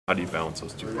How do you balance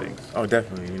those two things? Oh,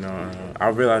 definitely. I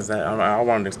realized that I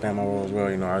wanted to expand my role as well.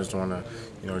 I just want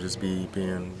to, just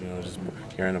being, just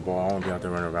carrying the ball. I want to be out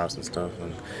there running routes and stuff.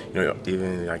 And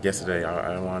even like yesterday,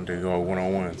 I wanted to go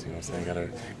one-on-ones. You know, what I'm saying got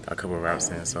a couple of routes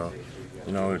in. So,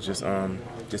 just want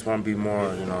to be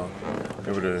more,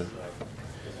 able to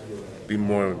be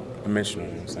more dimensional.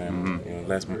 You know what I'm saying?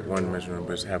 Less one-dimensional,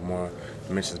 but just have more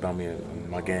dimensions about me in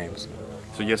my games.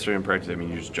 So yesterday in practice, I mean,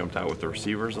 you just jumped out with the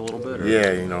receivers a little bit? Or?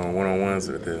 Yeah, one-on-ones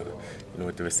with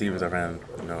the receivers I ran,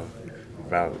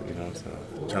 route,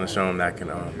 so trying to show them that I can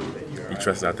be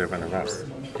trusted out there running routes.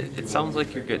 It sounds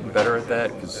like you're getting better at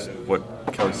that, because what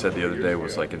Kelly said the other day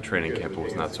was like in training camp it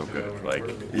was not so good. Like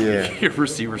your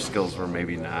receiver skills were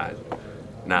maybe not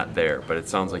there, but it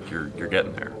sounds like you're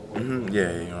getting there.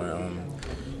 Yeah,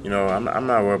 I'm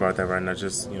not worried about that right now.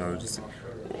 Just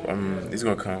it's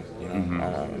gonna come.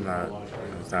 I'm not.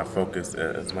 It's not focused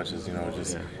as much as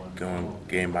going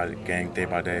game by game, day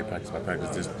by day, practice by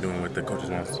practice, just doing what the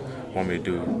coaches want me to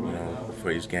do.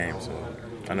 For each game. So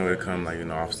I know it'll come like in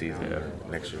the off season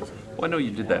next year. Well, I know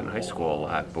you did that in high school a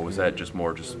lot, but was that just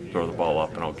more just throw the ball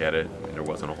up and I'll get it? And there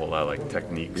wasn't a whole lot of like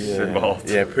techniques involved.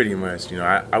 Yeah, pretty much.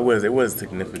 It was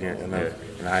significant enough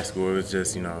in high school. It was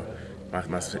just my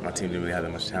team didn't really have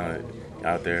that much talent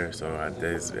out there, so I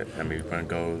made run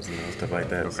goals, stuff like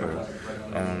that. Okay. So,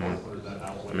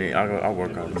 I'll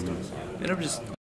work on this stuff. And I'm just